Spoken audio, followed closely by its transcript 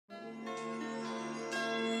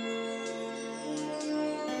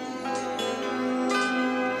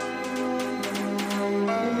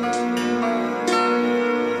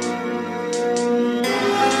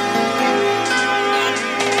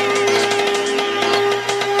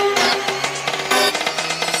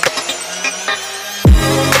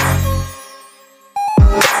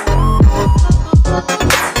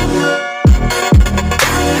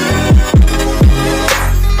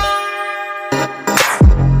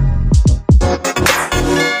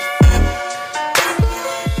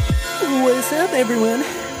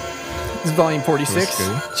This is volume 46.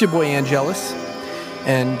 It's your boy Angelus.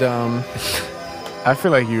 And I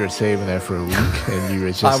feel like you were saving that for a week, and you were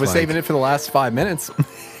just I was saving it for the last 5 minutes.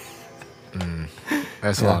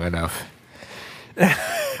 That's long enough.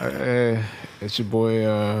 It's your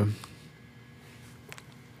boy.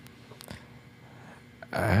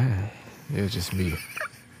 It's just me.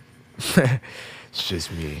 It's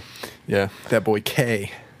just me. Yeah, that boy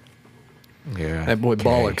K. Yeah. That boy K.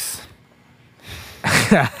 Bollocks.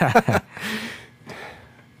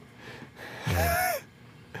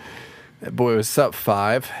 That boy was up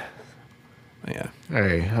 5. Yeah.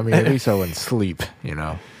 Hey, I mean, at least I wouldn't sleep, you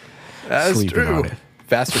know. That's Sleeping true. on it.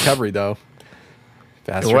 Fast recovery, though.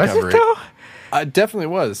 Fast Was recovery. it, though? It definitely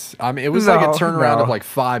was. I mean, it was like a turnaround No. of like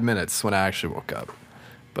 5 minutes when I actually woke up.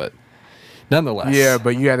 But nonetheless. Yeah,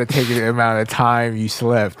 but you had to take the amount of time you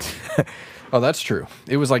slept. Oh, that's true.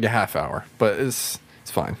 It was like a half hour, but it's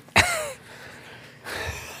fine.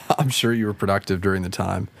 I'm sure you were productive during the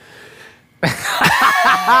time.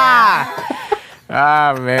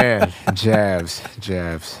 Ah, man. Jabs.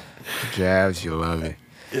 You love it.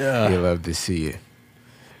 Yeah. You love to see it.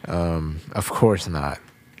 Of course not.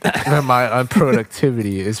 My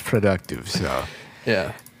unproductivity is productive, so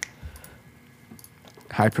Yeah.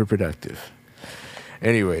 hyperproductive.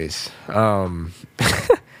 Anyways,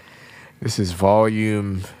 this is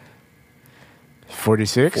volume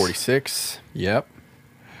 46. 46. Yep.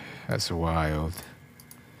 That's wild.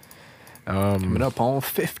 Coming up on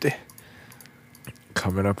 50.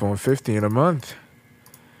 Coming up on 50 in a month.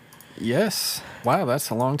 Yes. Wow, that's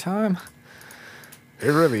a long time. It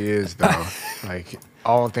really is, though. Like,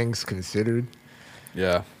 all things considered.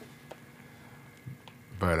 Yeah.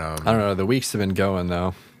 But I don't know. The weeks have been going,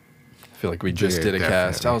 though. I feel like we just Yeah, did a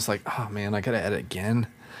cast. definitely. I was like, oh, man, I got to edit again.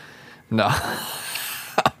 No.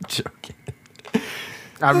 I'm joking.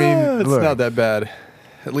 I mean, It's look, not that bad.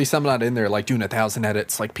 At least I'm not in there like doing 1,000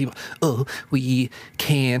 edits. Like people, oh, we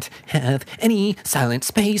can't have any silent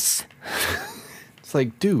space. It's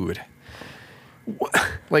like, dude,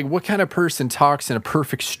 what kind of person talks in a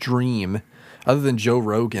perfect stream other than Joe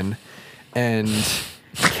Rogan and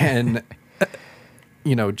can,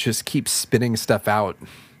 just keep spitting stuff out?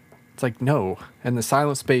 It's like, no. And the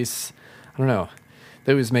silent space, I don't know.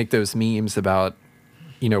 They always make those memes about,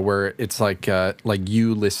 where it's like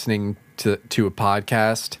you listening to a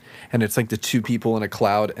podcast, and it's like the two people in a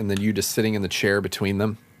cloud, and then you just sitting in the chair between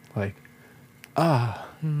them, like, because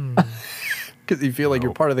you feel like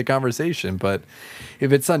you're part of the conversation. But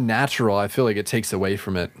if it's unnatural, I feel like it takes away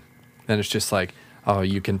from it. Then it's just like, oh,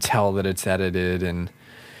 you can tell that it's edited, and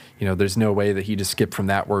there's no way that he just skipped from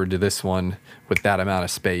that word to this one with that amount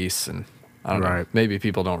of space. And I don't know, Right. maybe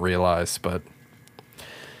people don't realize, but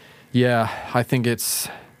yeah, I think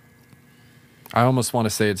I almost want to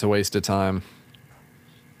say it's a waste of time.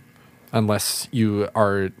 Unless you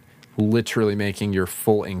are literally making your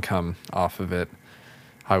full income off of it,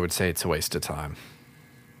 I would say it's a waste of time.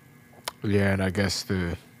 yeah, and I guess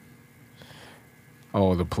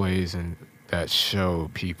all the plays and that show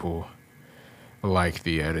people like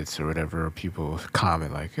the edits or whatever, or people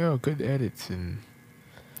comment like, oh, good edits, and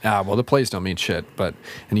Well, the plays don't mean shit,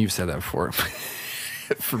 and you've said that before.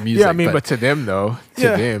 For music. yeah, I mean, but to them though,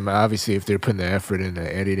 Yeah. them, obviously, if they're putting the effort into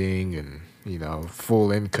editing and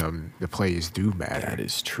full income, the plays do matter. that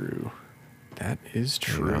is true. That is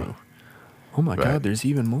true. know. Oh my But- God, there's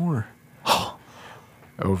even more.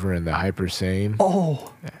 Over in the hyper sane,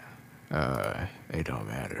 Oh, they don't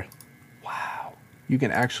matter. wow. You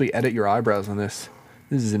can actually edit your eyebrows on this.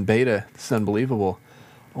 This is in beta. This is unbelievable.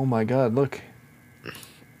 Oh my God, look.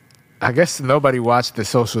 I guess nobody watched The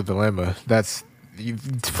Social Dilemma.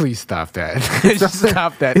 Please stop that. Just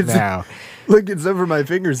stop that It's- now. Look, it's over my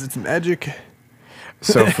fingers. It's magic.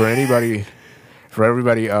 So for everybody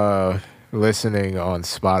listening on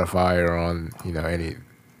Spotify or on any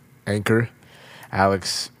Anchor,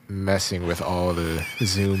 Alex messing with all the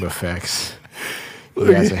zoom effects.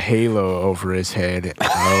 He has a halo over his head.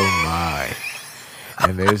 Oh my!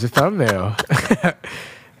 And there's a thumbnail.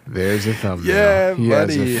 There's a thumbnail. Yeah, he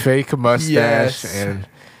has buddy. a fake mustache Yes. and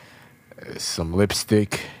some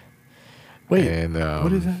lipstick. Wait, and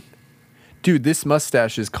what is that? Dude, this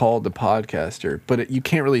mustache is called the Podcaster, but you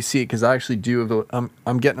can't really see it because I actually do have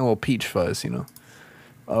I'm getting a little peach fuzz,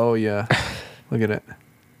 Oh yeah, look at it.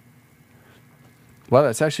 Wow,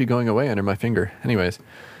 that's actually going away under my finger. Anyways,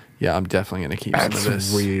 yeah, I'm definitely gonna keep some of That's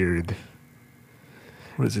this. weird.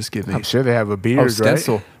 What does this give me? I'm sure they have a beard, Oh, right?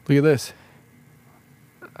 stencil. Look at this.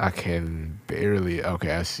 I can barely.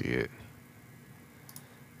 Okay, I see it.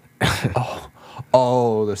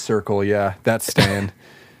 Oh, the circle. Yeah, that's staying.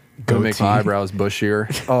 Gonna make my Goatee. eyebrows bushier.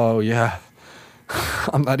 Oh yeah.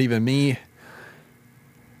 I'm not even me.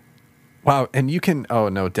 Wow, and you can. Oh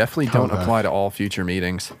no, definitely don't Hold on. apply to all future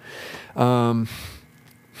meetings. I'm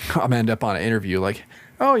gonna end up on an interview like,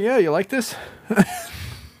 oh yeah, you like this?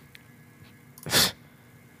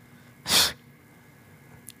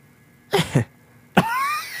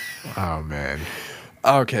 Oh man.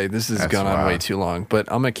 Okay, this has That's gone on way wild. too long, but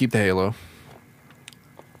I'm gonna keep the Halo.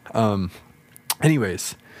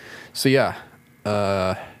 Anyways, so yeah,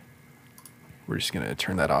 we're just gonna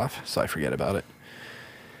turn that off so I forget about it.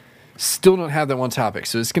 Still don't have that one topic,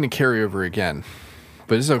 so it's gonna carry over again,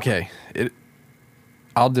 but it's okay.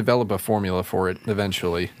 I'll develop a formula for it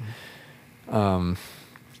eventually. I'm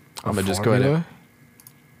gonna just go ahead and,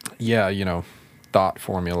 yeah, thought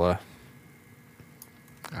formula.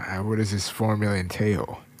 What does this formula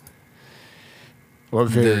entail? What The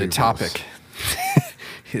variables? topic.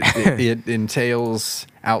 it entails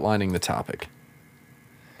outlining the topic.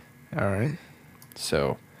 All right.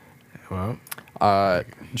 So, Well,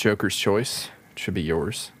 Joker's choice should be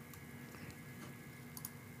yours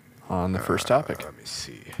on the first topic. let me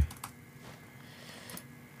see.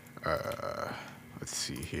 Let's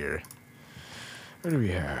see here. What do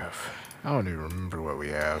we have? I don't even remember what we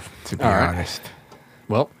have, to be All right. honest.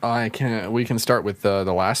 Well, we can start with the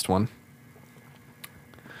last one,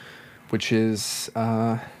 which is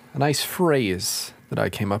a nice phrase that I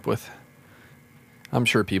came up with. I'm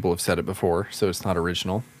sure people have said it before, so it's not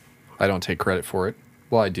original. I don't take credit for it.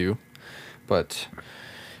 Well, I do, but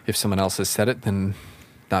if someone else has said it, then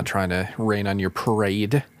not trying to rain on your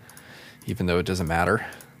parade, even though it doesn't matter.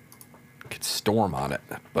 Could storm on it,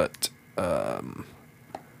 but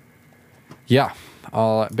yeah.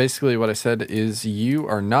 Basically, what I said is you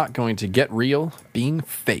are not going to get real being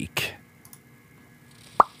fake.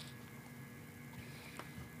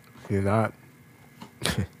 You're not.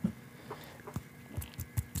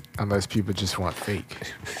 Unless people just want fake.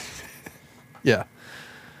 Yeah,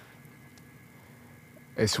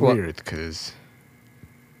 It's Well- weird because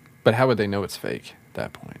but how would they know it's fake at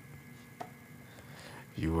that point?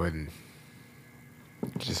 you wouldn't.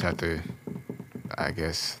 You just have to, I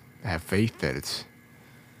guess, have faith that it's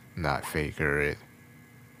not fake, or I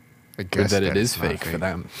Or guess that it is it's not fake for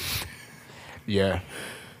them. Yeah,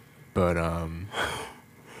 but I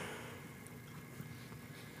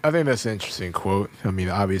think that's an interesting quote. I mean,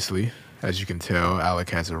 obviously, as you can tell,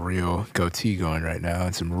 Alec has a real goatee going right now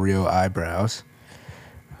and some real eyebrows.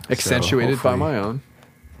 Accentuated by hopefully my own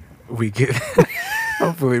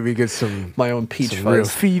Hopefully we get some peach some real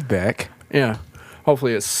fuzz. feedback. Yeah.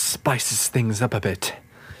 Hopefully it spices things up a bit.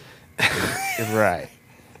 Right.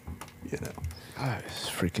 You know. This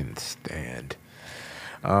freaking stand.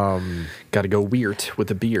 Got to go weird with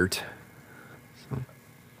the beard.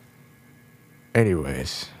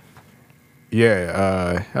 Anyways,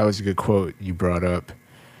 yeah, that was a good quote you brought up.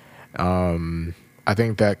 I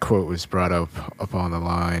think that quote was brought up on the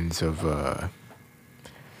lines of, I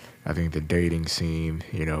think the dating scene.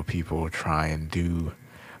 People try and do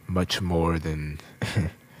much more than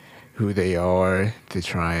who they are to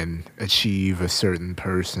try and achieve a certain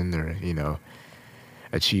person, or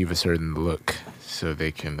achieve a certain look, so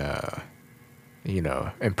they can,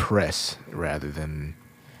 impress rather than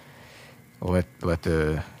let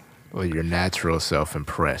your natural self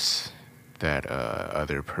impress that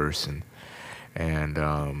other person. And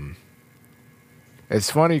it's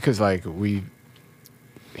funny because we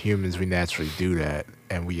humans, we naturally do that,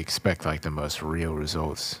 and we expect the most real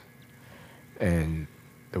results, and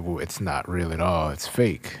it's not real at all. It's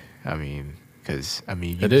fake. Because you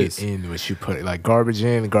It get is. in what you put, like garbage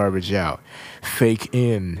in, garbage out, fake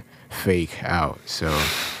in, fake out. So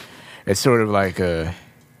it's sort of like it's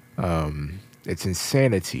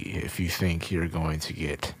insanity if you think you're going to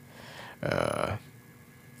get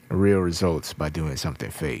real results by doing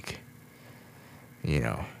something fake.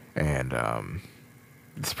 And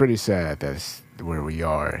it's pretty sad that's where we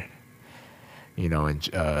are, in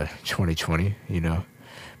 2020,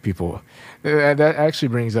 people. That actually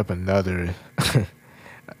brings up another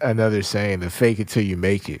another saying, the fake it till you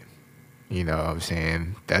make it. You know what I'm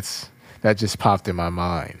saying? That just popped in my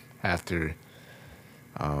mind after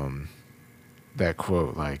that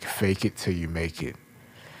quote, like, fake it till you make it.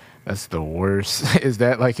 That's the worst. Is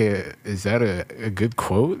that a good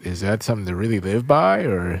quote? Is that something to really live by,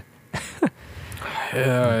 or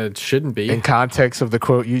It shouldn't be. in context of the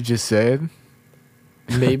quote you just said?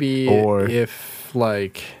 Maybe Or-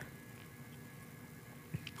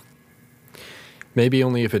 maybe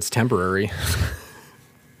only if it's temporary.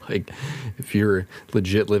 Like, if you're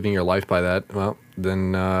legit living your life by that, well,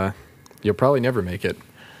 then you'll probably never make it.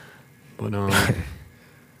 But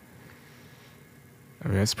I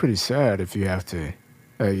mean, it's pretty sad if you have to,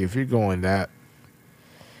 like, if you're going that,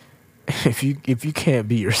 if you can't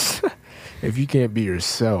be yourself, if you can't be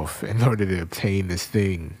yourself in order to obtain this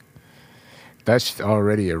thing, that's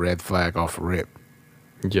already a red flag off rip.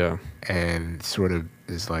 Yeah. And sort of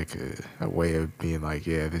is like a way of being like,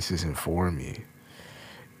 yeah, this isn't for me.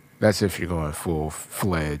 That's if you're going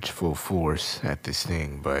full-fledged, full force at this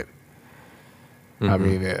thing. But, I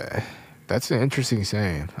mean, that's an interesting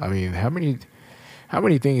saying. I mean, how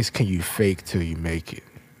many things can you fake till you make it?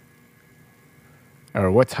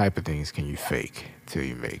 Or what type of things can you fake till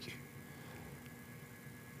you make it?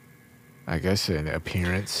 I guess an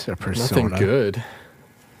appearance, a persona. Nothing good.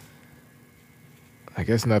 I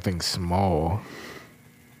guess nothing small.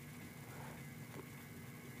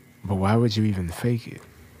 But why would you even fake it?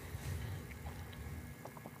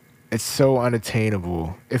 It's so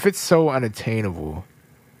unattainable. If it's so unattainable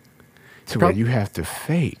to where you have to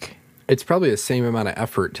fake. It's probably the same amount of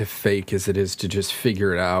effort to fake as it is to just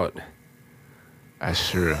figure it out. That's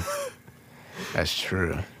true. That's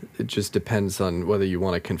true. It just depends on whether you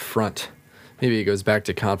want to confront. Maybe it goes back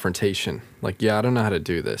to confrontation. Like, yeah, I don't know how to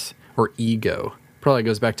do this. Or ego. Probably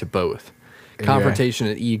goes back to both. Confrontation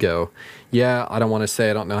and ego. Yeah, I don't want to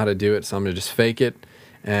say I don't know how to do it, so I'm going to just fake it.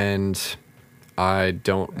 And I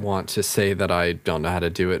don't want to say that I don't know how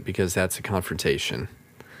to do it because that's a confrontation.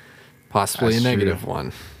 Possibly a negative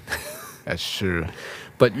one. That's true.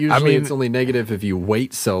 But usually it's only negative if you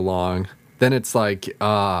wait so long. Then it's like,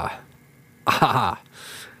 yeah.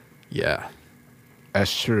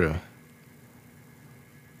 That's true.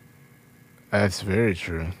 That's very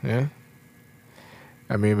true. Yeah.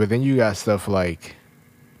 I mean, but then you got stuff like,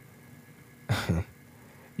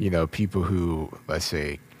 you know, people who, let's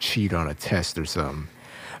say, cheat on a test or something.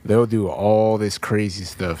 They'll do all this crazy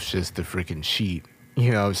stuff just to freaking cheat.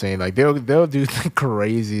 You know what I'm saying? Like, they'll do the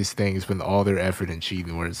craziest things with all their effort in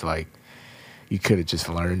cheating, where it's like, you could have just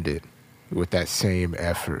learned it with that same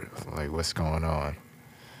effort. Like, what's going on?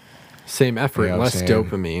 Same effort, you know less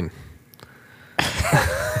dopamine.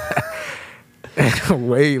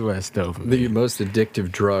 Way less dopamine. The most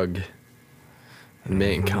addictive drug in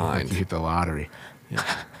mankind. Like you hit the lottery.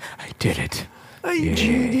 Yeah. I did it. I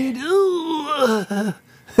cheated.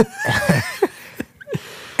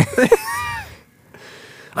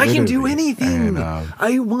 I can do anything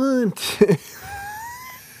I want.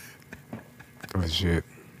 Oh, shit.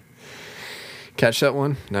 Catch that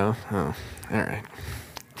one? No? Oh, all right.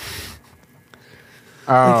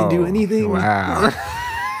 Oh, I can do anything. Wow.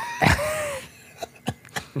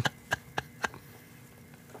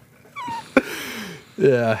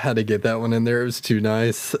 Yeah, I had to get that one in there. It was too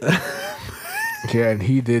nice. Yeah, and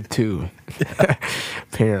he did too.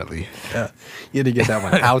 Apparently. Yeah, you had to get that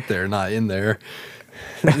one out there, not in there.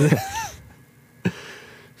 They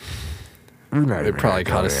probably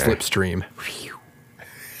caught a slipstream.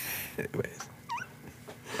 Anyways.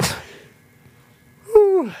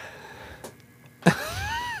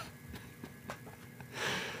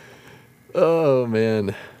 Oh,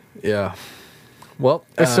 man. Yeah. Well,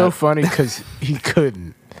 it's so funny because he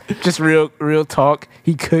couldn't. Just real talk.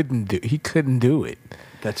 He couldn't do it.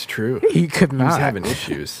 That's true. He could not. He was having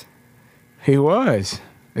issues. He was.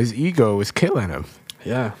 His ego was killing him.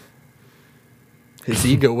 Yeah. His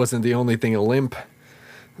ego wasn't the only thing limp.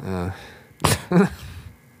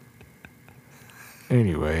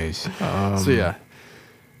 Anyways. So yeah.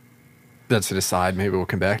 That's an aside. Maybe we'll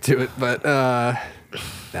come back to it. But I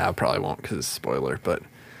probably won't because it's a spoiler. But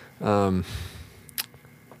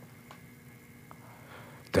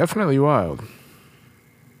definitely wild.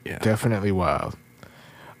 Yeah. Definitely wild.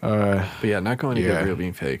 But yeah, not going to get real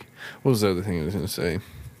being fake. What was the other thing I was going to say?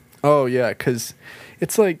 Oh, yeah, because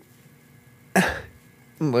it's like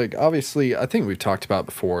obviously, I think we've talked about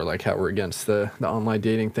before, like how we're against the online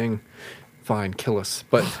dating thing. Fine, kill us.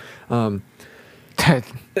 But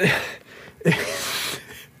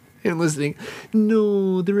and listening,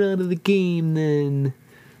 no, they're out of the game then.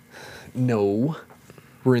 No,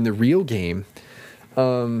 we're in the real game.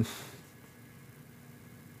 But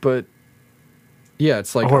yeah,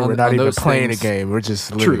 it's like we're not even playing things, a game. We're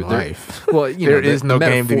just living life. Well, there is no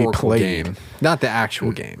game to be played. Game, not the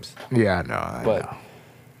actual games. Yeah, I know. I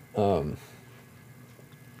know.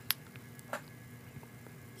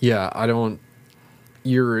 Yeah, I don't.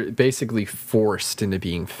 You're basically forced into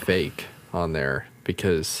being fake on there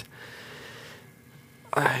because,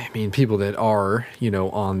 I mean, people that are,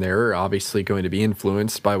 on there are obviously going to be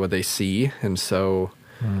influenced by what they see. And so,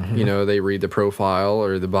 they read the profile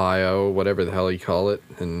or the bio, whatever the hell you call it.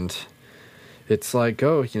 And it's like,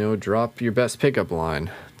 oh, drop your best pickup line.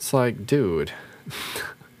 It's like, dude,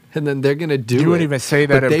 and then they're gonna do it. You wouldn't even say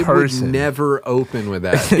that but in person. They would never open with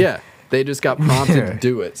that. Yeah, they just got prompted to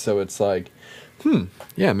do it. So it's like,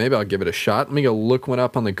 yeah, maybe I'll give it a shot. Let me go look one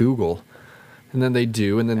up on the Google, and then they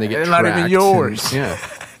do, and then they get It's tracked. not even yours. Yeah,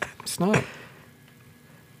 it's not.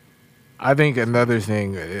 I think another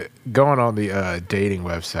thing, going on the dating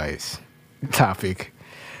websites topic,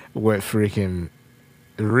 what freaking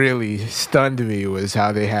really stunned me was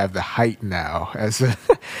how they have the height now as a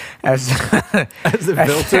As a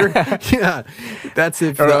filter. Yeah, that's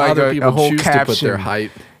if Or the like other a people whole choose to put their caption.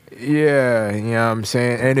 height. Yeah, you know what I'm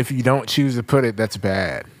saying? And if you don't choose to put it, that's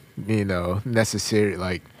bad. You know, necessary.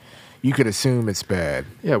 Like, you could assume it's bad.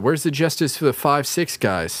 Yeah, where's the justice for the 5'6"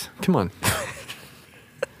 guys? Come on.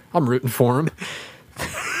 I'm rooting for him.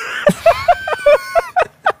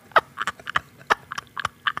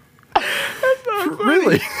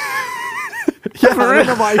 Really? Yeah, I don't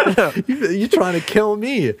know why you're trying to kill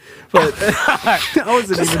me, but I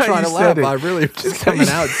wasn't Just even how trying you to laugh. said it. I really was Just how coming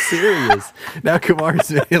you- out serious. Now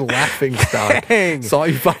Kamar's a laughing stock. Dang. Saw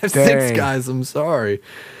you 5'6" Dang. guys. I'm sorry.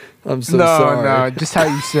 I'm so No, sorry. just how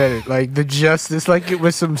you said it. Like, the justice, like it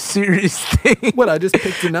was some serious thing. What? I just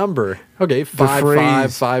picked a number. Okay, 5'5",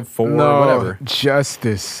 phrase- 5'4", No, whatever.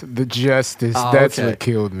 justice. The justice. Oh, That's okay. what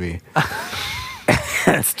killed me.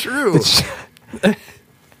 That's true.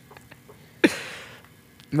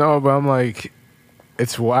 No, but I'm like,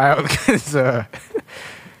 it's wild because, you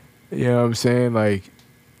know what I'm saying? Like,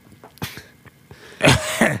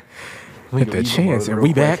 Let me hit go the eat chance. one Are real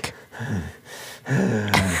we quick.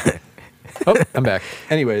 back? Oh, I'm back.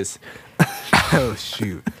 Anyways, Oh,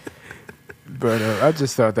 shoot. But I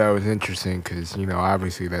just thought that was interesting because, you know,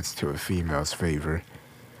 obviously that's to a female's favor.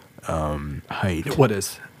 Height. what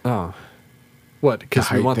is? Oh, what? Because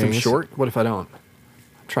The we height want them thing is- short. What if I don't?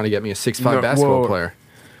 I'm trying to get me a 6'5" No, basketball well- player.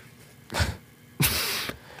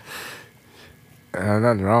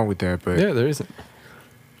 Nothing wrong with that, but Yeah, there isn't.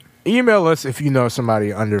 email us if you know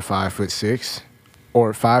somebody under 5'6"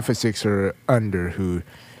 or 5'6" or under who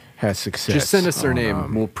has success. Just send us their on,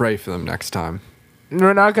 name. We'll pray for them next time.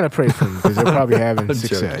 We're not gonna pray for them because they're probably having I'm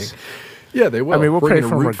success. joking. Yeah, they will. I mean, we'll We're pray gonna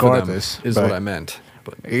for 'em root them, regardless, is but- what I meant.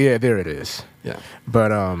 But Yeah, there it is. yeah.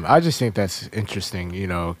 But I just think that's interesting, you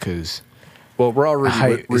know, because Well, we're already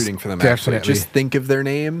Height is rooting for them. Actually, definitely- just think of their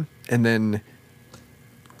name, and then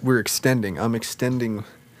we're extending. I'm extending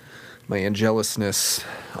my angelousness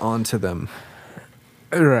onto them.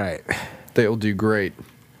 right. They'll do great.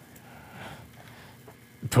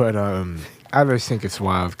 But I just think it's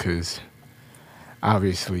wild because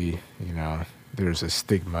obviously, you know, there's a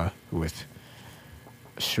stigma with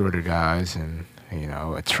shorter guys and, you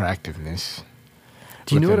know, attractiveness.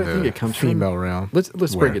 Do you know what I within think the it comes female from? realm. Let's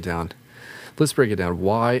break Where? it down. Let's break it down.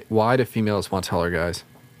 Why do females want taller guys?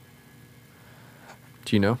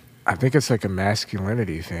 Do you know? I think it's like a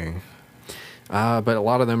masculinity thing. But a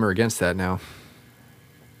lot of them are against that now.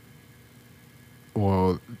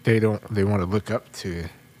 Well, they want to look up to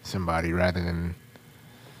somebody rather than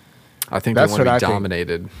I think That's they want what I to be think.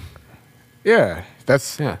 dominated. yeah.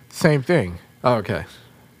 That's Yeah. same thing. Oh, okay.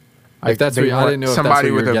 Like, If that's they what I want didn't know if that's somebody what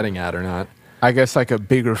you were with a- getting at or not. I guess like a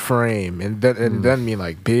bigger frame, and doesn't mean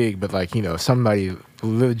like big, but like, you know, somebody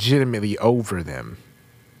legitimately over them.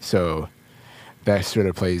 So that sort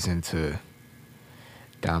of plays into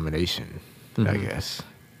domination, I Mhm. guess.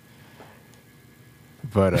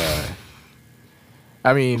 But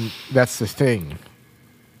I mean, that's the thing.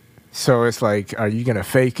 So it's like, are you gonna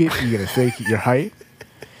fake it? You gonna fake your height,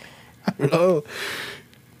 Oh.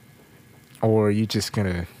 or are you just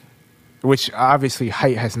gonna? Which obviously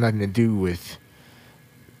height has nothing to do with,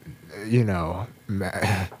 you know,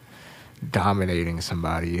 dominating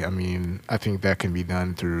somebody. I mean, I think that can be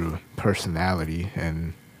done through personality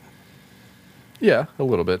and Yeah, a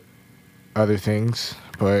little bit. other things,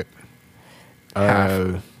 but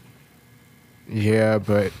Half. yeah,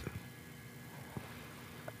 but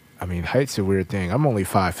I mean, height's a weird thing. I'm only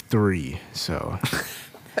 5'3", so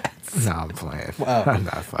no, I'm playing. Wow. I'm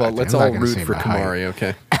not 5'3". Well, let's I'm not all gonna root say for my height. Kamari,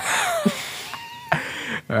 okay?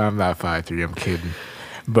 I'm not 5'3". I'm kidding.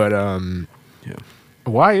 But Yeah.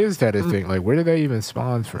 why is that a thing? Like, where did they even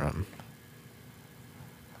spawn from?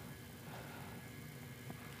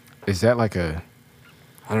 Is that like a?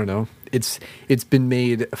 I don't know. It's been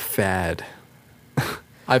made a fad.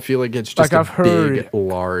 I feel like it's Like, just I've a big, heard-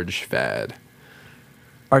 large fad.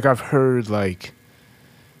 Like, I've heard like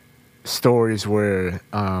stories where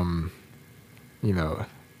you know,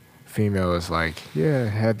 female is like, yeah,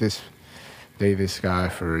 had this guy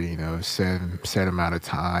for, you know, set amount of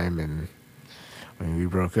time, and when we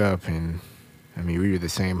broke up, and I mean, we were the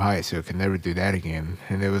same height, so I could never do that again.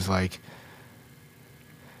 And it was like,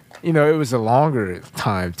 you know, it was a longer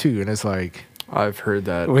time too, and it's like, I've heard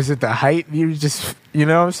that. was it the height? You just, you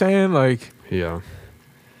know what I'm saying? Yeah.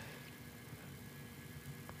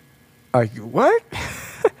 Like what?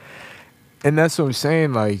 And that's what I'm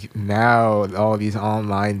saying. Like now, all these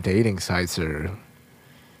online dating sites are,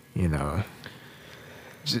 you know,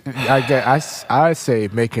 I say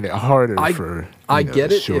making it harder for. I know,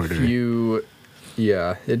 get it shorter. if you.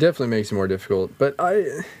 Yeah, it definitely makes it more difficult. But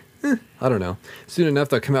I don't know. Soon enough,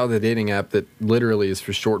 they'll come out with a dating app that literally is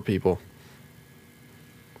for short people,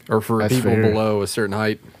 or for That's people fair. below a certain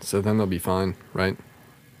height. So then they'll be fine, right?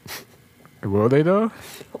 Will they though?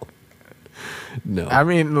 No. I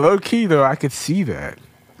mean, low key though, I could see that.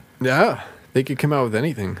 Yeah, they could come out with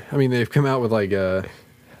anything. I mean, they've come out with like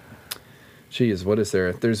geez, what is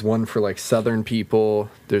there? There's one for like Southern people.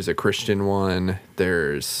 There's a Christian one.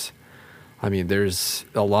 There's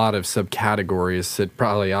a lot of subcategories that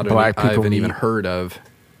probably I haven't even heard of.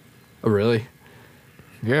 Oh, really?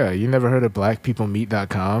 Yeah, you never heard of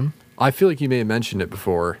blackpeoplemeet.com? I feel like you may have mentioned it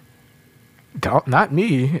before. Not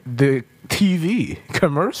me. The TV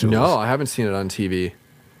commercials. No, I haven't seen it on TV.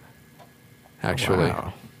 Actually.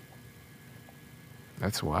 Wow.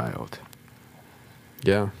 That's wild.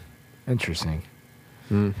 Yeah. Interesting.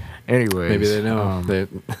 Mm. Anyways. Maybe they know.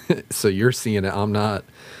 So you're seeing it. I'm not.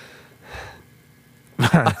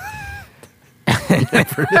 You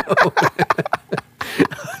never know.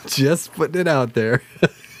 Just putting it out there.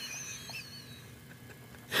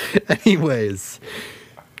 Anyways.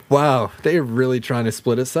 Wow. They're really trying to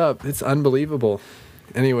split us up. It's unbelievable.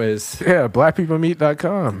 Anyways. Yeah,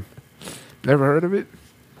 blackpeoplemeet.com. Never heard of it?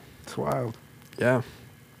 It's wild. Yeah.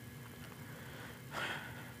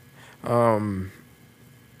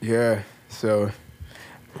 Yeah, so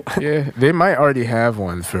yeah, they might already have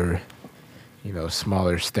one for, you know,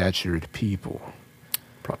 smaller statured people.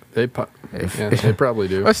 They probably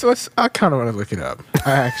do. I kind of want to look it up.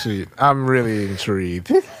 I'm really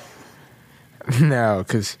intrigued now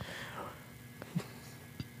because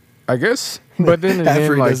I guess, but then After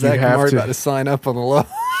again, he like does you that, have Kamari to, about to sign up on the low.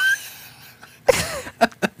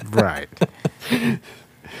 right?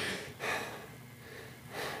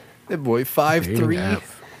 That boy 5'3", app.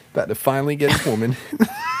 about to finally get his woman.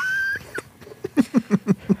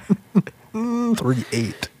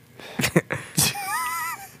 3'8".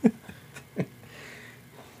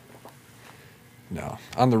 No,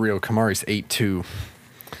 on the real, Kamari's 8'2".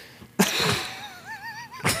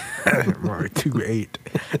 Or 2'8".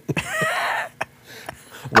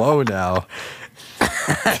 Whoa, now.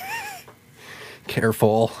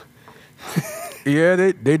 Careful. Yeah,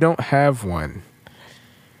 they don't have one.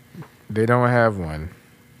 They don't have one.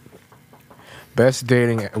 Best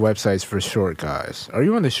dating websites for short guys. Are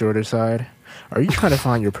you on the shorter side? Are you trying to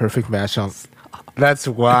find your perfect match on? That's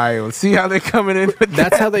wild. See how they're coming in with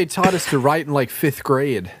That's how they taught us to write in like 5th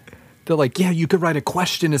grade. They're like, yeah, you could write a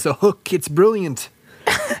question as a hook. It's brilliant.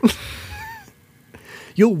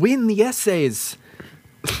 You'll win the essays.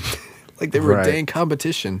 Like they were Right. a dang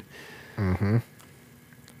competition.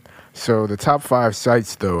 So the top 5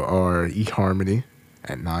 sites though are eHarmony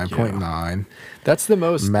at 9.9. That's the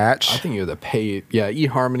most. Match. I think you're the pay. Yeah,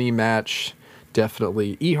 eHarmony, Match,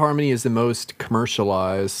 definitely. eHarmony is the most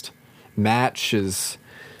commercialized. Match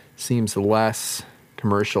seems less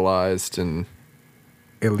commercialized, and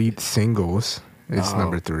Elite Singles is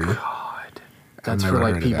number 3. God, that's never for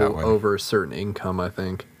like heard of that people one. over a certain income, I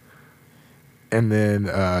think. And then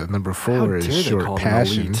number 4 is Short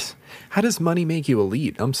Passions. elite? How does money make you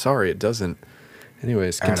elite? I'm sorry, it doesn't.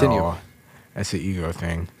 Anyways, At continue. all. That's an ego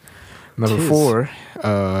thing. Number Tis.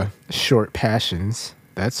 4, Short Passions.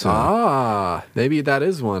 That's Maybe that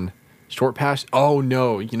is one. Short passion. Oh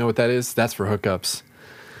no, you know what that is? That's for hookups.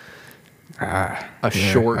 A I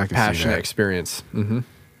short, can see passionate that. experience. Mm-hmm.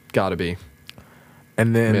 Gotta be.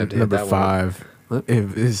 And We then have to hit number that one. 5 What?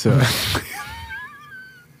 is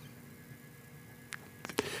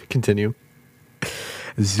Continue.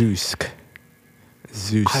 Zeusk.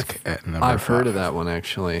 Zeusk at number 5. I've heard of that one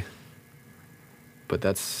actually, but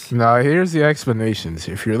that's Now, here's the explanations.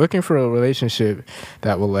 If you're looking for a relationship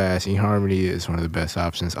that will last, eHarmony is one of the best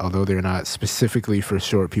options. Although they're not specifically for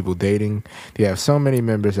short people dating, they have so many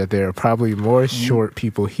members that there are probably more short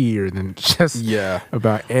people here than just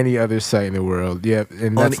about any other site in the world. Yep,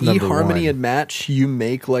 and on that's number 1. eHarmony and Match. You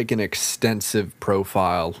make like an extensive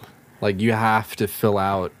profile. Like you have to fill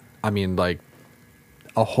out. I mean, like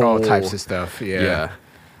a whole all types of stuff. Yeah.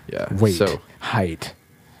 Weight, So height.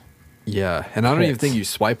 yeah, and I don't even Pets. think you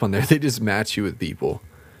swipe on there. They just match you with people,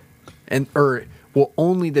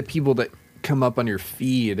 only the people that come up on your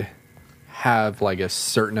feed have like a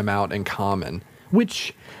certain amount in common.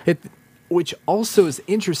 Which which also is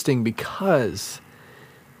interesting because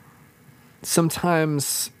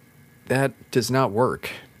sometimes that does not work.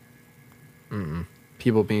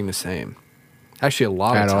 People being the same. Actually, a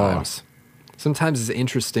lot of At all. times. Sometimes it's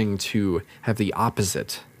interesting to have the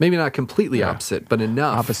opposite. Maybe not completely opposite, but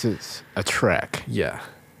enough. Opposites attract. Yeah.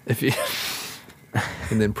 If you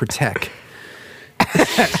and then protect.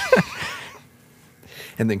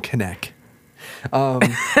 And then connect.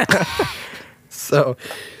 So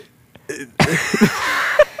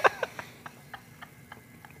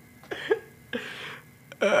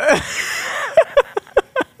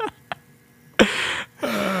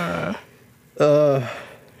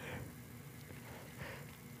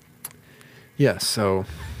yeah, so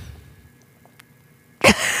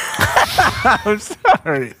I'm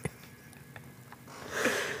sorry.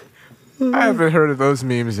 I haven't heard of those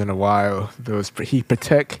memes in a while. Those he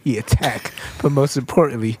protect, he attack, but most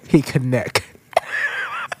importantly, he connect.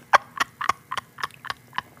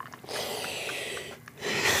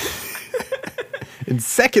 and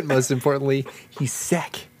second most importantly, he's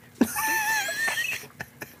sick.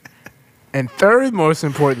 And third, most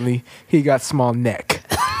importantly, he got small neck.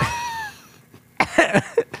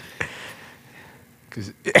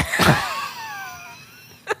 'Cause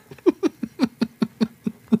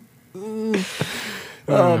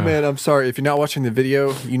Oh man, I'm sorry. If you're not watching the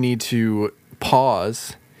video, you need to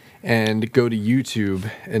pause and go to YouTube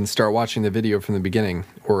and start watching the video from the beginning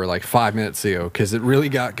or like 5 minutes ago because it really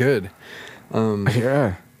got good.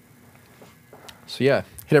 yeah. So yeah,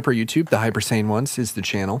 hit up our YouTube. The Hyper Sane Ones is the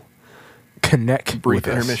channel. Connect. Brief with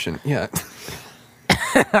us. intermission. Yeah.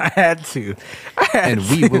 I had to. And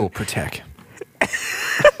we will protect.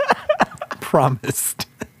 Promised.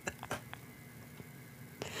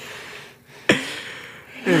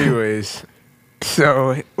 Anyways,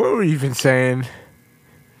 so what were we even saying?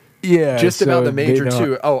 Yeah, Just so about the they major don't-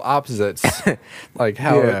 two. Oh, opposites. Like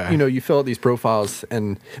how, Yeah. you fill out these profiles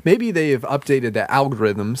and maybe they have updated the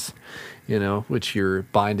algorithms, which you're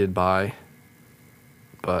binded by.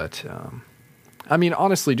 But, I mean,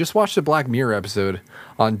 honestly, just watch the Black Mirror episode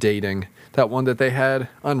on dating. That one that they had.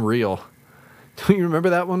 Unreal. Don't you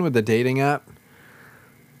remember that one with the dating app?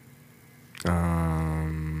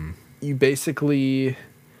 You basically...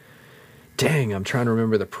 Dang, I'm trying to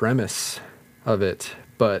remember the premise of it.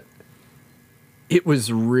 But it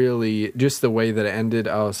was really... Just the way that it ended,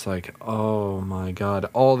 I was like, oh my God.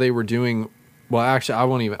 All they were doing... Well, actually,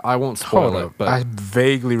 I won't spoil Hold it. up. But I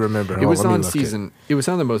vaguely remember. it was Let me on look season... It was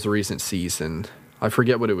on the most recent season. I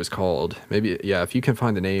forget what it was called. Maybe, yeah, if you can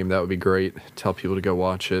find the name, that would be great. Tell people to go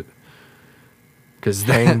watch it. Because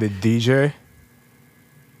Hang the DJ.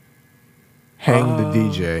 Hang the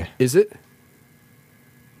DJ. Is it?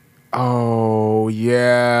 Oh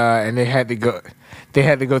yeah, and they had to go. They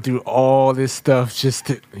had to go through all this stuff just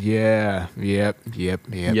to. Yeah. Yep. Yep.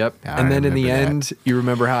 I And then in the remember that. end, you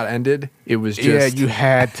remember how it ended? It was just... yeah, you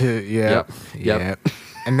had to. Yep. Yep.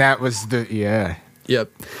 And that was the yeah. Yep.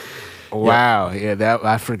 Wow. Yeah. That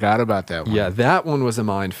I forgot about that one. Yeah, that one was a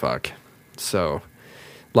mind fuck. So,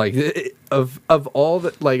 like, of all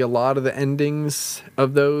the... Like, a lot of the endings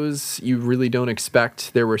of those, you really don't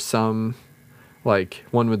expect. There were some... Like,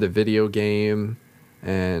 one with the video game...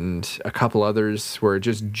 and a couple others where it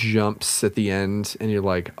just jumps at the end and you're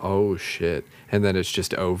like, oh shit, and then it's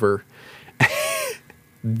just over.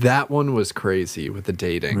 That one was crazy with the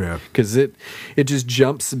dating, Yeah. because it just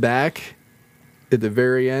jumps back at the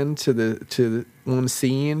very end to the one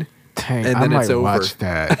scene. Dang, And I then might it's over. watch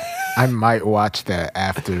that. I might watch that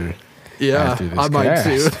after. Yeah, after this I might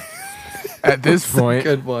cast. too. At this It's a point,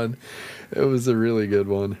 good one. It was a really good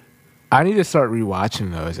one. I need to start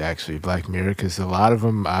rewatching those. Actually, Black Mirror, because a lot of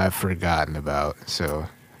them I've forgotten about. So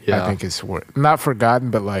Yeah. I think it's worth not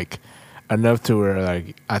forgotten, but like enough to where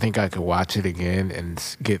like I think I could watch it again and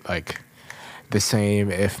get like the same,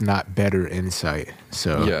 if not better, insight.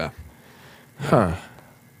 So Yeah, huh?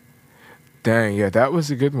 Dang, yeah, that was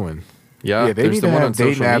a good one. yeah. Yeah, they there's need the to one have on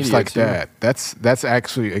dating social apps media, like too. that. That's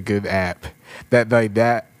actually a good app.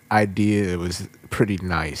 That idea was pretty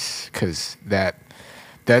nice because that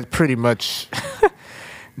pretty much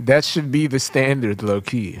that should be the standard, low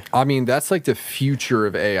key. I mean, that's like the future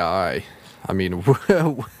of AI. I mean,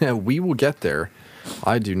 we will get there.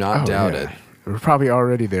 I do not doubt it. We're probably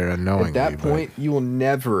already there unknowingly. At that but- point, you will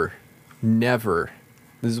never,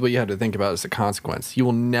 this is what you have to think about as a consequence. You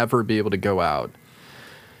will never be able to go out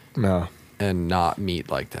no, and not meet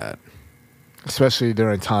like that. especially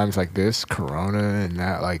during times like this, Corona and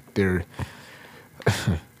that. Like they're,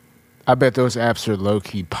 I bet those apps are low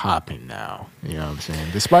key popping now. You know what I'm saying?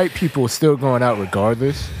 Despite people still going out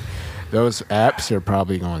regardless, those apps are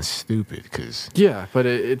probably going stupid because Yeah, but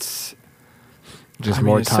it's Just I mean,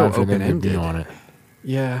 more it's so time for them to open-ended. be on it.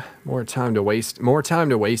 Yeah, more time to waste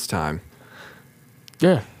time.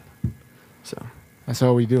 Yeah, So, that's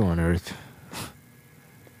all we do on Earth.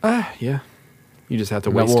 yeah. You just have to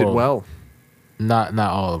No, waste it well- well. Not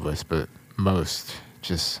all of us, but most.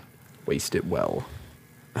 Just Waste it well.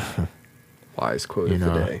 Wise quote You of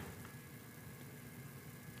know. the day.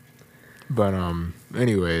 But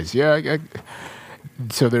anyways, yeah.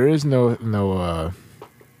 So there is no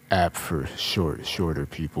app for shorter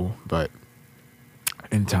people, but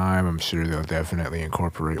in time, I'm sure they'll definitely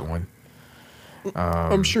incorporate one.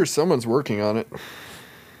 I'm sure someone's working on it.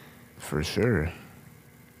 For sure.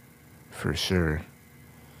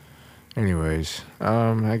 Anyways,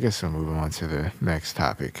 I guess I'll move on to the next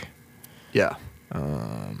topic. Yeah.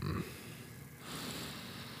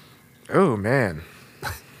 Oh man,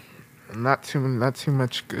 not too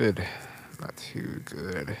much good. Not too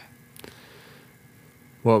good.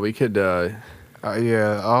 Well, we could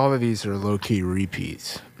Yeah, all of these are low key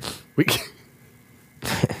repeats. we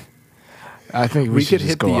I think we we should could just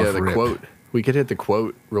hit go off the rip. quote. We could hit the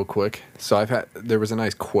quote real quick. So there was a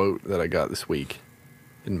nice quote that I got this week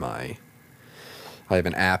I have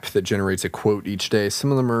an app that generates a quote each day.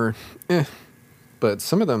 Some of them are but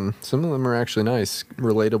some of them are actually nice,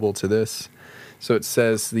 relatable to this. So it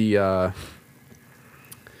says this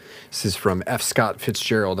is from F. Scott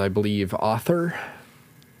Fitzgerald, I believe, author.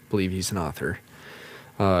 I believe he's an author.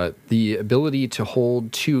 The ability to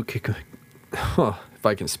hold if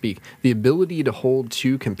I can speak, the ability to hold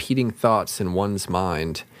two competing thoughts in one's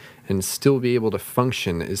mind and still be able to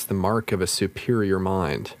function is the mark of a superior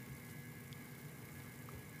mind.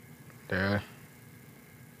 Yeah.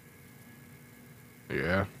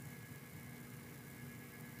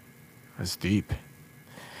 That's deep.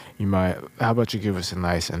 How about you give us a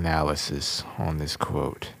nice analysis on this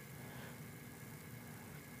quote?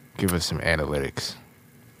 Give us some analytics.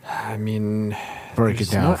 I mean, Break it there's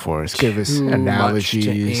down not for us. Give us too much analogies.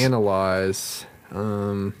 to analyze.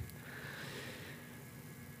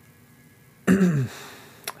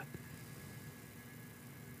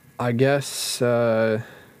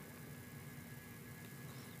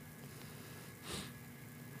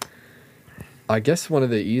 I guess one of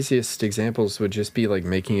the easiest examples would just be like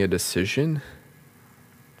making a decision,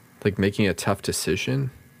 like making a tough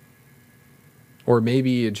decision, or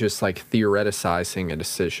maybe just like theoreticizing a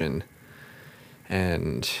decision.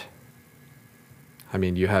 And I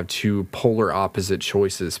mean, you have two polar opposite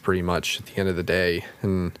choices pretty much at the end of the day,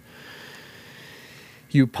 and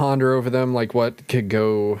you ponder over them, like what could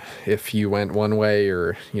go if you went one way,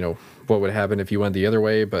 or, you know, what would happen if you went the other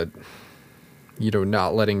way, but, you know,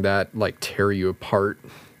 not letting that like tear you apart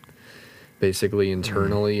basically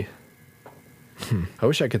internally. I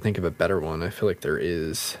wish I could think of a better one. I feel like there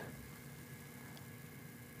is.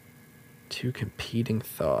 Two competing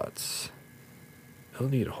thoughts.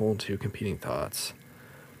 Ability to hold two competing thoughts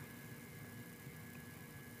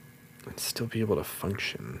and still be able to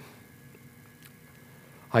function.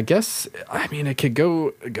 I guess, I mean, it could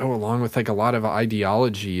go along with like a lot of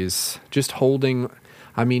ideologies, just holding,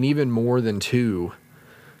 I mean, even more than two,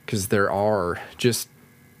 because there are just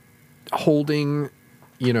holding,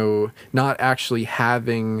 you know, not actually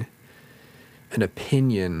having an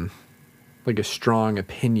opinion, like a strong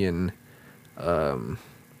opinion, you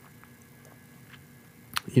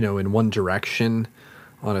know, in one direction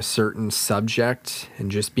on a certain subject,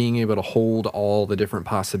 and just being able to hold all the different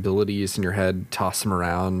possibilities in your head, toss them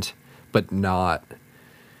around, but not,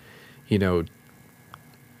 you know,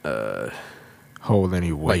 Hold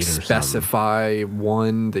any weight like or something. specify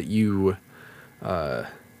one that you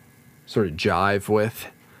sort of jive with.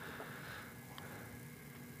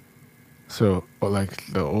 So, like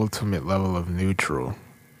the ultimate level of neutral.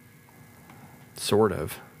 Sort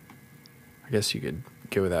of. I guess you could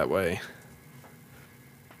go that way.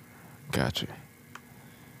 Gotcha.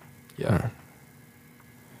 Yeah. Huh.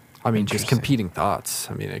 I mean, just Interesting. competing thoughts.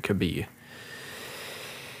 I mean, it could be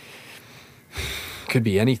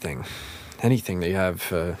anything that you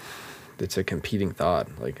have that's a competing thought.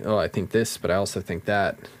 Like, oh, I think this, but I also think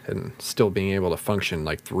that, and still being able to function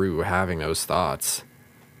like through having those thoughts,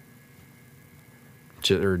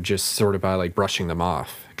 or just sort of by like brushing them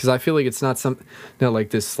off. Because I feel like it's not like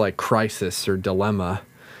this like crisis or dilemma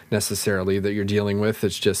necessarily that you're dealing with.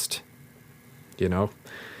 It's just, you know,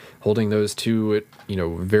 holding those two, you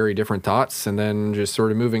know, very different thoughts, and then just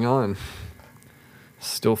sort of moving on,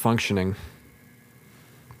 still functioning.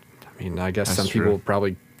 I mean, I guess That's some true. people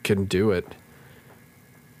probably couldn't do it.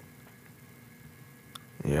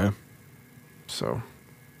 Yeah. So,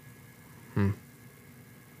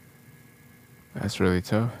 That's really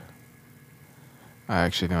tough. I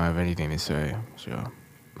actually don't have anything to say. So,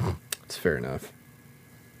 It's fair enough.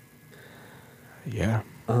 yeah.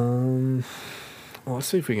 Well, let's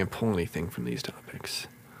see if we can pull anything from these topics.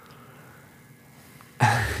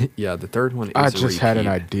 Yeah, the third one is I just had an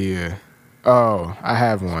idea. Oh, I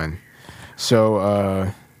have one.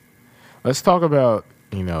 So, let's talk about,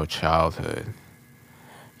 childhood.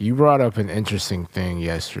 You brought up an interesting thing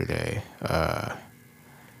yesterday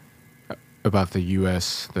about the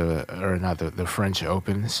U.S., the French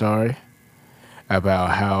Open, sorry. About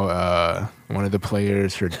how one of the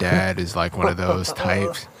players, her dad, is like one of those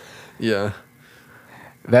types. Yeah.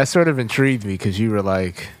 That sort of intrigued me because you were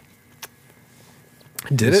like,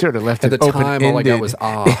 Did you it? sort of left At it the time, all I got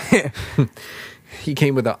open-ended. was He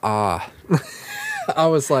came with a I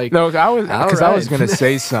was like, No, I was all because I was right. gonna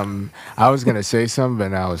say something. I was gonna say something,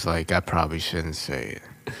 and I was like, I probably shouldn't say it.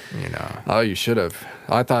 Oh, you should have.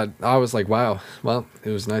 I was like, wow. Well, it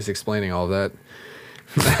was nice explaining all that.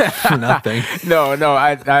 For nothing. No,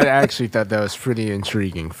 I actually thought that was pretty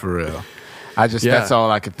intriguing for real. That's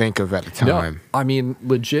all I could think of at the time. No, I mean,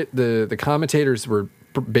 legit. The commentators were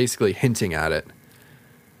basically hinting at it.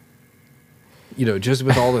 Just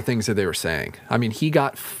with all the things that they were saying. I mean, he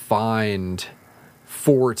got fined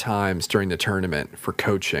 4 times during the tournament for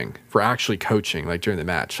actually coaching, like during the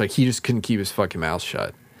match. Like he just couldn't keep his fucking mouth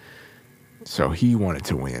shut. So he wanted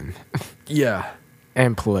to win Yeah.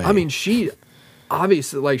 and play. I mean, she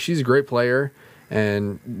obviously, like, she's a great player,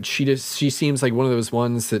 and she seems like one of those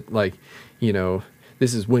ones that, like,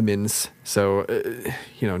 this is women's, so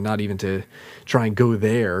not even to try and go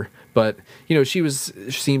there, but she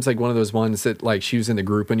seems like one of those ones that, like, she was in the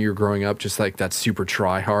group when you were growing up, just like that super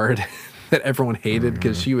try hard that everyone hated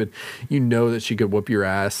because she would, that she could whoop your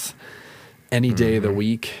ass any day of the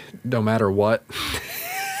week, no matter what.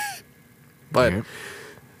 But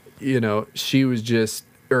she was just,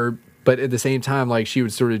 but at the same time, like, she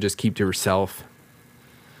would sort of just keep to herself.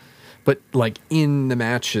 But, like, in the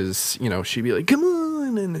matches, she'd be like, come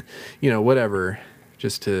on, and, whatever,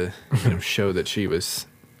 just to, show that she was,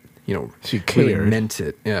 she really cared. meant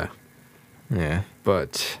it. Yeah. Yeah.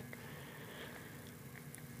 But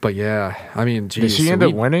yeah, I mean, geez. Did she end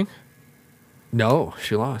up winning? No,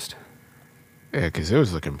 she lost. Yeah, because it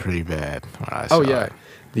was looking pretty bad when I saw Oh, yeah. it.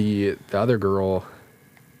 The other girl.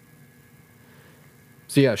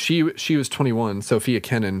 So, yeah, she was 21, Sophia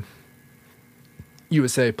Kenin.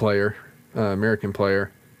 USA player, American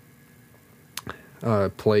player,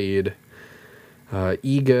 played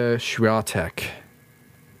Iga Świątek,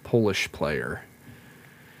 Polish player,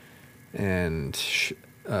 and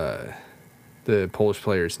the Polish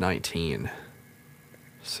player is 19.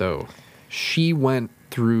 So she went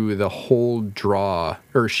through the whole draw,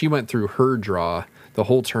 or she went through her draw the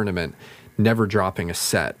whole tournament, never dropping a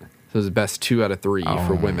set. So it was the best 2 out of 3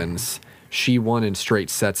 for women's. She won in straight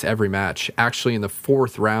sets every match. Actually, in the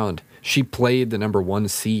 4th round, she played the number 1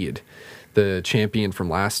 seed. The champion from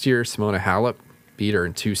last year, Simona Halep, beat her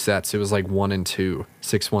in 2 sets. It was like 1-2, 6-1,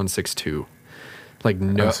 6-2. Like,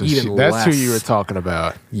 no, So even that's less. who you were talking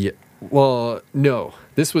about. Yeah. Well, no.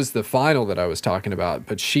 This was the final that I was talking about.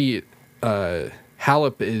 But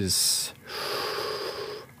Halep is,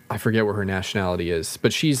 I forget what her nationality is,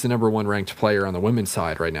 but she's the number 1 ranked player on the women's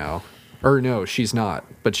side right now. Or no, she's not.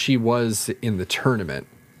 But she was in the tournament.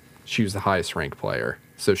 She was the highest ranked player.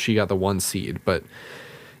 So she got the 1 seed. But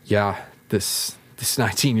yeah, this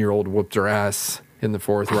 19-year-old whooped her ass in the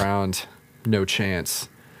 4th round. No chance.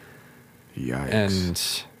 Yikes.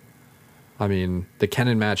 And I mean, the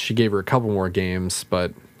Kenin match, she gave her a couple more games,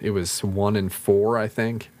 but it was 1-4, I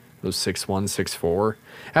think. It was 6-1, 6-4.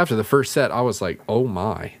 After the first set, I was like, oh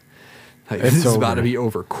my. Like, this is about to be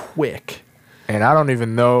over quick. And I don't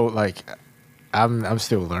even know, like, I'm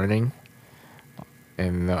still learning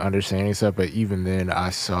and understanding stuff, but even then I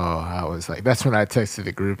was like, that's when I texted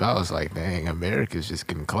the group. I was like, dang, America's just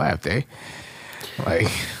getting clapped, eh? Like,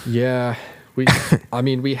 yeah, we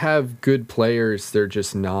have good players. They're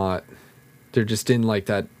just in like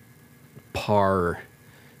that par,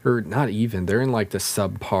 or not even, they're in like the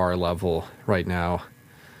subpar level right now.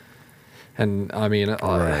 And I mean,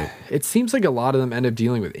 right. It seems like a lot of them end up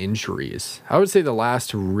dealing with injuries. I would say the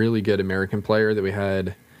last really good American player that we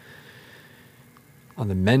had on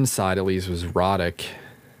the men's side, at least, was Roddick,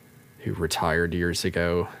 who retired years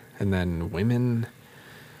ago. And then women,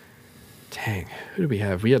 dang, who do we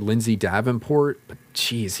have? We had Lindsay Davenport, but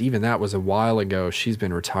geez, even that was a while ago. She's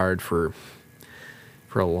been retired for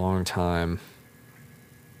a long time.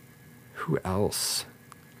 Who else?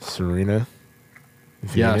 Serena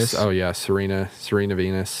Venus. Yes. Oh, yeah. Serena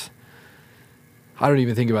Venus. I don't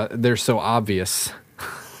even think about it. They're so obvious.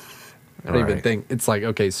 I don't even Right. think it's like,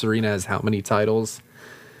 okay, Serena has how many titles,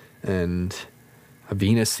 and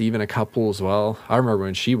Venus even a couple as well. I remember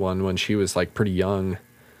when she won when she was like pretty young.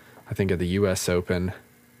 I think at the U.S. Open,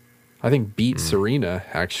 I think beat Serena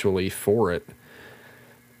actually for it,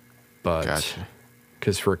 but Gotcha.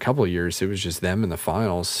 because for a couple of years it was just them in the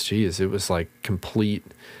finals. Jeez, it was like complete,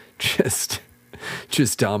 just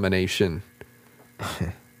domination.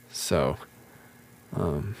 So,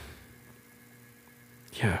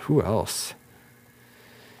 yeah, who else?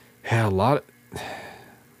 Yeah,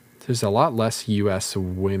 there's a lot less U.S.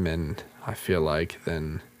 women, I feel like,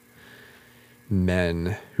 than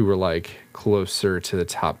men who were like closer to the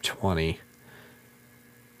top 20.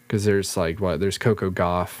 Because there's like, there's Coco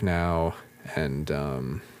Gauff now, and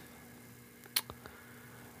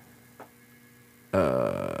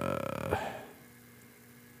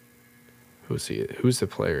who's the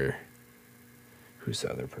player? Who's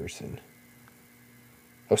the other person?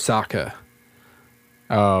 Osaka.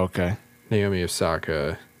 Oh, okay. Naomi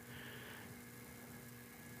Osaka.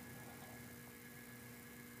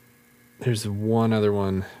 There's one other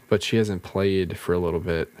one, but she hasn't played for a little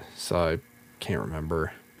bit, so I can't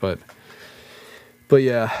remember. But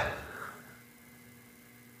yeah.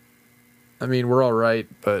 I mean, we're all right,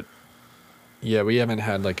 but yeah, we haven't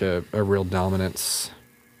had like a real dominance,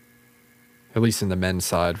 at least in the men's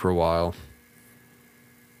side, for a while.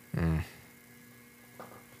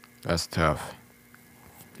 That's tough.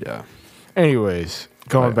 Yeah. Anyways,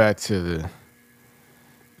 going Right. back to the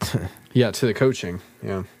Yeah, to the coaching.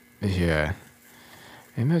 Yeah. yeah.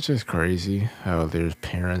 Isn't that just crazy how there's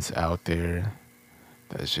parents out there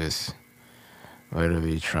that just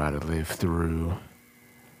literally try to live through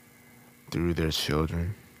their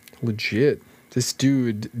children? Legit. This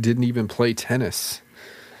dude didn't even play tennis.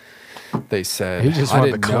 They said. He just I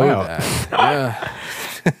wanted didn't the know clout. that. Yeah.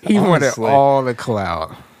 He wanted Honestly. all the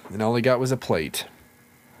clout. And all he got was a plate.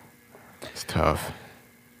 It's tough.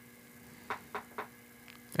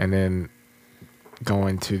 And then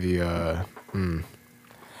going to the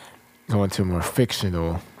going to a more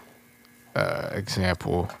fictional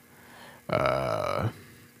example, The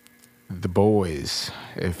Boys.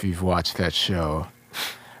 If you've watched that show,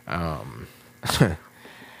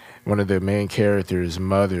 one of the main characters'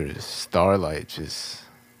 mothers, Starlight,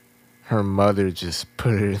 her mother just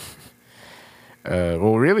put her.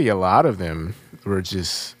 Well, really, a lot of them were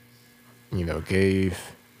just,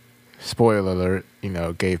 gave, spoiler alert,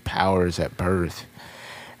 gave powers at birth,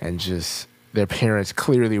 and just their parents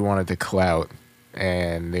clearly wanted the clout,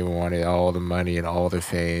 and they wanted all the money and all the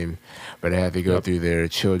fame, but they had to go Yep. through their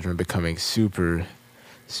children becoming super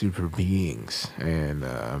beings, and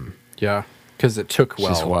Yeah. Because it took It's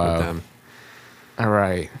just well with wild. them. all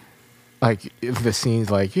right. Like, if the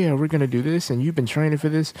scene's like, yeah, we're going to do this, and you've been training for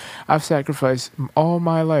this. I've sacrificed all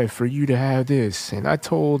my life for you to have this. And I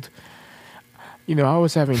told, I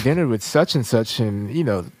was having dinner with such and such, and,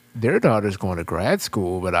 their daughter's going to grad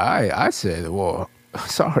school. But I said, well,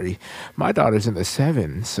 sorry, my daughter's in the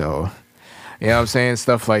 7. So, you know what I'm saying?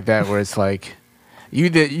 Stuff like that, where it's like,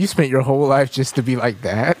 you spent your whole life just to be like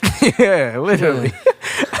that? Yeah, literally.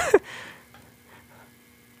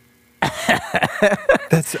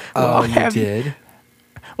 That's all you have- did.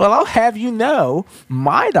 Well, I'll have you know,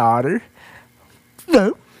 my daughter.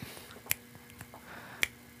 No.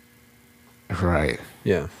 Right.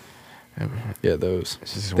 Yeah. Yeah, those.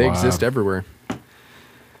 This is They wild. exist everywhere.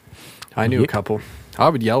 I knew a Yep. couple. I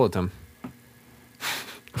would yell at them.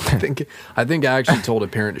 I think I actually told a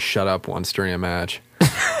parent to shut up once during a match.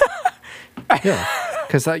 Yeah,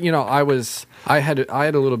 because I had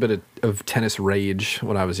a little bit of tennis rage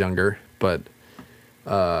when I was younger, but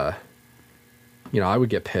I would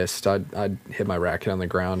get pissed. I'd hit my racket on the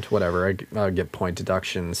ground, whatever. I'd get point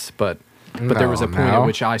deductions, but there was a point at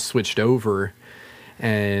which I switched over.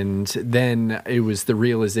 And then it was the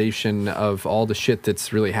realization of all the shit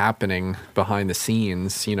that's really happening behind the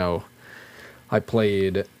scenes. I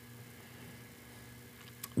played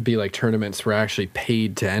tournaments were actually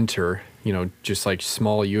paid to enter, just like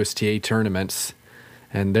small USTA tournaments.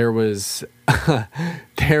 And there was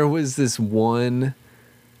this one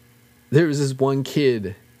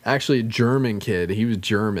kid, actually a German kid. He was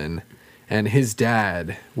German, and his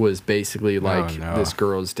dad was basically like no. this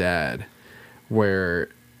girl's dad. Where,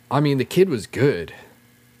 the kid was good,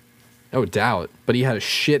 no doubt, but he had a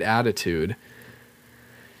shit attitude.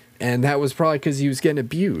 And that was probably because he was getting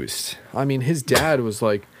abused. His dad was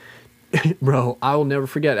like, bro, I will never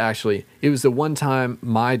forget, actually. It was the one time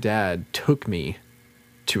my dad took me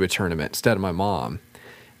to a tournament instead of my mom.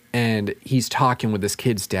 And he's talking with this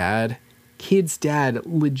kid's dad. Kid's dad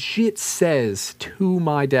legit says to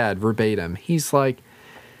my dad verbatim, he's like,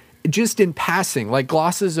 just in passing, like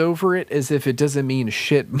glosses over it as if it doesn't mean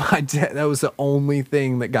shit. My dad, that was the only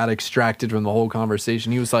thing that got extracted from the whole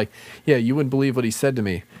conversation. He was like, yeah, you wouldn't believe what he said to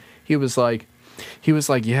me. He was like,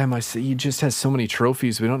 yeah, he just has so many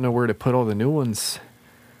trophies. We don't know where to put all the new ones.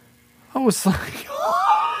 I was like,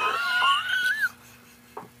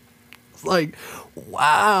 it's like,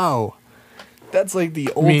 wow. That's like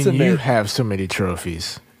the ultimate. I mean, you have so many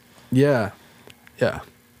trophies. Yeah. Yeah,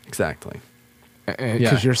 exactly.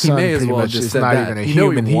 Because your son pretty much is not even a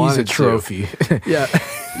human. He's a trophy. Yeah.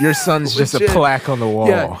 Your son's just a plaque on the wall.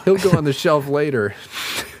 Yeah, he'll go on the shelf later.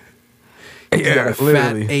 He's got a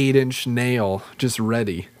fat 8-inch nail just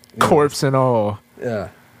ready. Corpse and all. Yeah.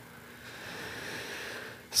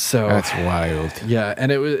 So that's wild. Yeah,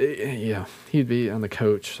 and it was he'd be on the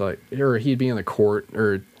coach or he'd be in the court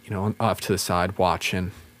or off to the side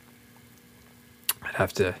watching. I'd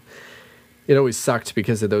have to. It always sucked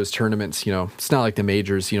because of those tournaments. It's not like the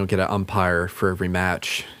majors. You don't get an umpire for every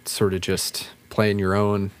match. It's sort of just playing your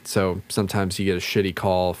own. So sometimes you get a shitty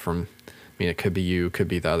call from. I mean, it could be you, could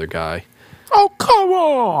be the other guy. Oh, come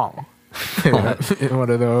on! One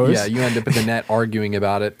of those. Yeah, you end up in the net arguing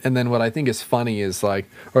about it. And then what I think is funny is like,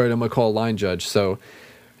 all right, I'm going to call a line judge. So,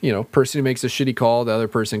 person who makes a shitty call, the other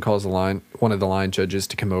person calls one of the line judges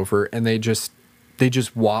to come over, and they just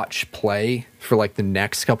watch play for like the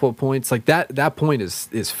next couple of points. Like that point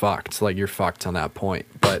is fucked. Like you're fucked on that point.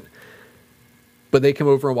 But they come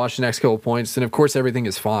over and watch the next couple of points, and of course everything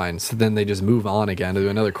is fine. So then they just move on again to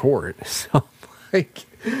another court. So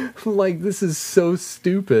like this is so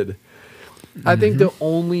stupid. I think the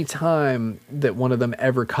only time that one of them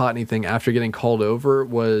ever caught anything after getting called over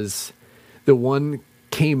was the one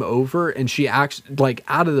came over and she actually, like,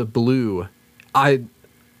 out of the blue, I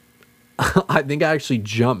think I actually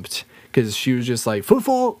jumped because she was just like, foot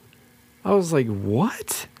fault. I was like,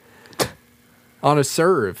 what? On a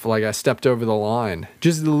serve, like I stepped over the line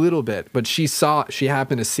just a little bit, but she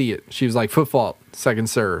happened to see it. She was like, foot fault, second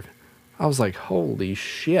serve. I was like, holy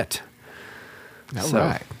shit. All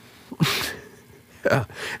right. Yeah,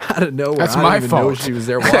 out of nowhere. That's I my didn't even fault. know she was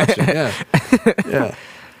there watching. Yeah. Yeah.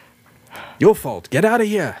 Your fault. Get out of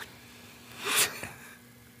here.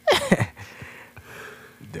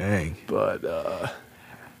 Dang. But,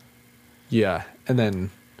 yeah. And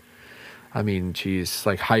then, I mean, geez,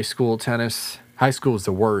 like high school tennis. High school is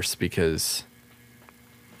the worst because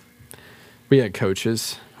we had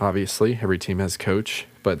coaches, obviously. Every team has a coach,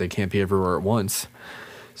 but they can't be everywhere at once.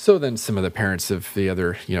 So then some of the parents of the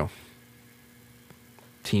other,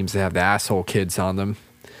 teams that have the asshole kids on them.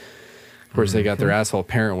 Of course, they got their asshole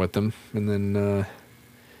parent with them, and then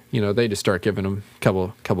they just start giving them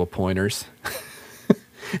a couple pointers,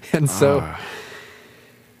 and so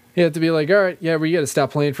you have to be like, all right, yeah, we got to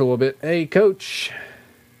stop playing for a little bit. Hey, coach,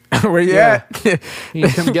 where you at? You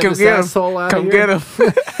come get this asshole out of here. Come get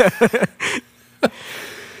him.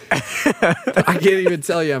 I can't even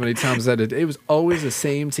tell you how many times it was always the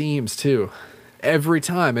same teams too. Every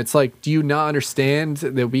time. It's like, do you not understand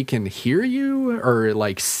that we can hear you or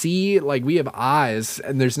like see? Like we have eyes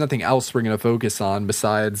and there's nothing else we're going to focus on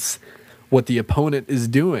besides what the opponent is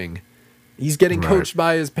doing. He's getting coached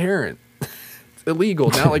by his parent. It's illegal.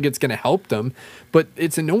 Not like it's going to help them, but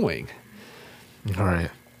it's annoying. All right.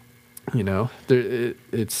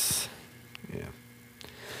 It's, yeah.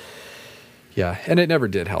 Yeah. And it never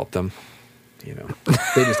did help them.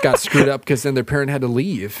 They just got screwed up because then their parent had to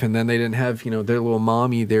leave, and then they didn't have their little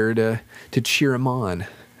mommy there to cheer them on.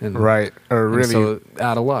 And, right, or really so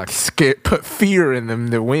out of luck. Put fear in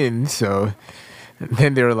them to win. So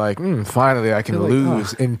then they were like, finally, I can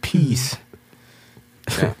lose in peace.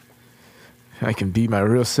 Yeah. I can be my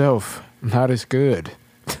real self. Not as good.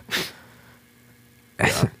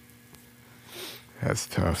 Yeah. That's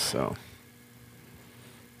tough. So,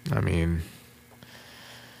 I mean,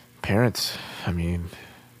 parents,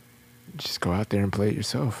 just go out there and play it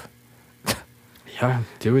yourself. Yeah,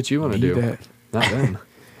 do what you want to do. That. Not them.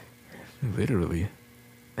 Literally.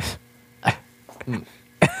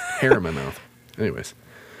 Hair in my mouth. Anyways.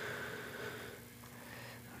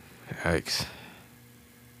 Yikes.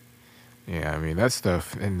 Yeah, that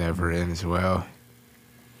stuff, it never ends well.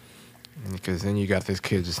 Because then you got this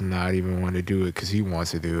kid just not even want to do it because he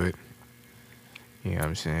wants to do it. You know what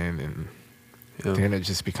I'm saying? And then it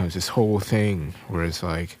just becomes this whole thing where it's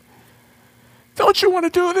like, don't you want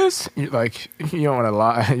to do this? You're like, you don't want to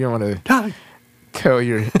lie. You don't want to tell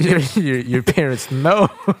your parents no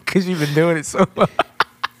because you've been doing it so long.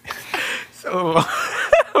 So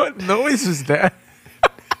what noise was that?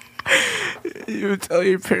 You would tell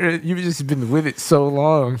your parents you've just been with it so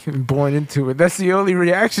long and born into it. That's the only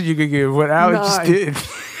reaction you could give. What Alex just did.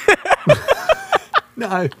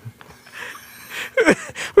 No.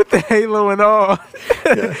 with the halo and all.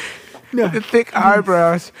 Yeah. The thick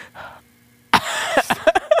eyebrows.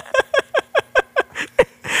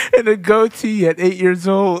 And a goatee at 8 years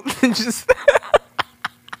old. Just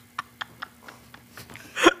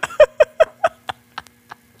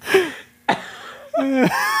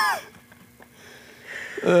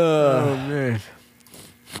oh man.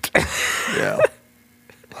 Yeah.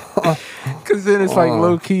 Because then it's like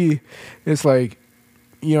low key. It's like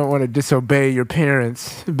you don't want to disobey your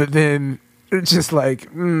parents, but then it's just like,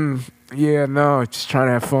 yeah, no, just trying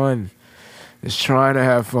to have fun. Just trying to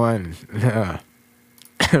have fun.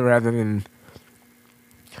 Rather than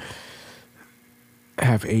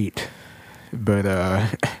have 8. But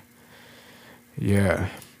yeah.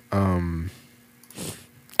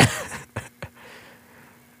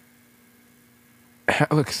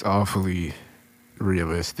 That looks awfully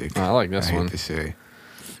realistic. I like this I hate one. to say.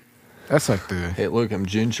 That's like the Hey, look, I'm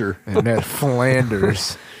ginger. Ned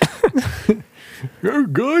Flanders. Oh,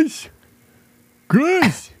 guys.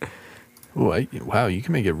 Guys. Oh, wow, you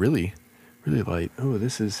can make it really, really light. Oh,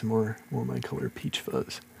 this is more my color, peach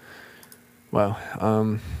fuzz. Wow,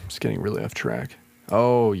 it's getting really off track.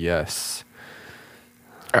 Oh, yes.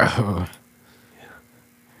 Oh.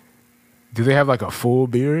 Do they have like a full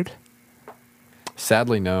beard?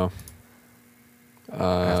 Sadly, no.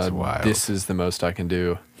 That's wild. This is the most I can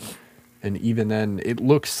do. And even then, it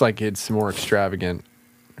looks like it's more extravagant.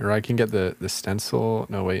 Or I can get the stencil.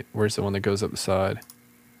 No, wait. Where's the one that goes up the side?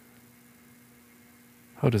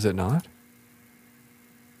 Oh, does it not?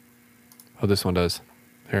 Oh, this one does.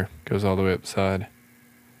 There. Goes all the way up the side.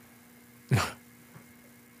 All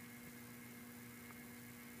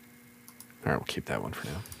right, we'll keep that one for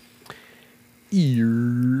now.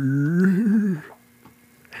 Ear.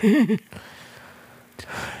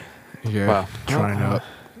 Yeah. Wow. Trying out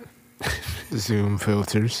zoom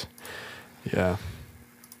filters. Yeah.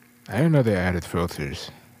 I didn't know they added filters.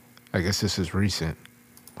 I guess this is recent.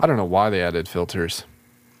 I don't know why they added filters.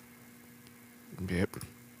 Yep.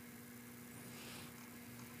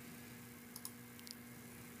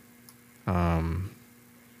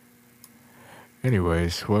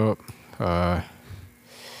 Anyways, well, what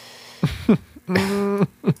are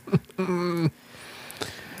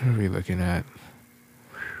we looking at?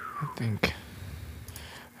 I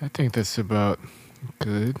think that's about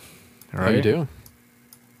good. Right? How you do?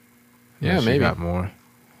 Yeah, Unless you maybe. got more.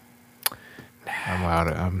 I'm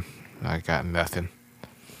out. I got nothing.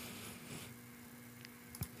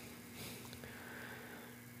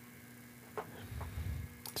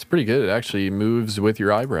 It's pretty good. It actually moves with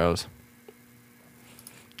your eyebrows.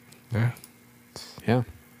 Yeah. Yeah.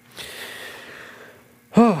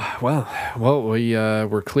 Oh, well,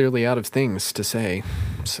 we're clearly out of things to say.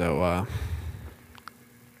 So, A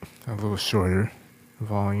little shorter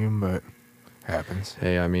volume, but happens.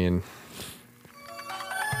 hey, I mean,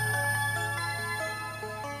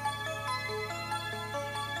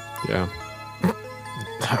 yeah.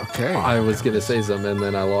 Okay. I was going to say something and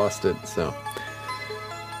then I lost it. So,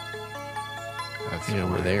 That's we're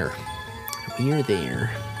wild. there. We're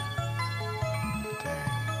there. Dang.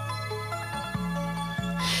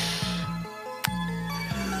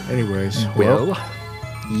 Anyways, Well,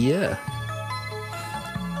 yeah.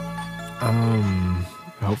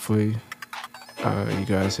 hopefully you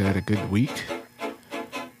guys had a good week.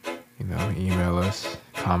 You know, email us,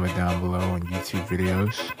 comment down below on YouTube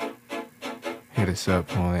videos. Hit us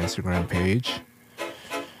up on the Instagram page.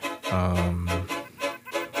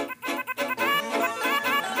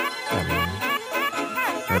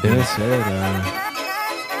 That being said,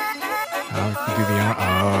 I'll do the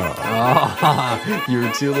Oh, you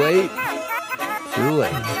were too late. Too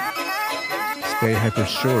late. stay hyper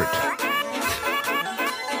short.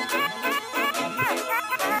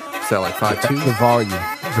 Is that like 5-2? The volume.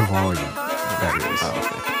 That is. Oh,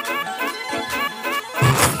 okay.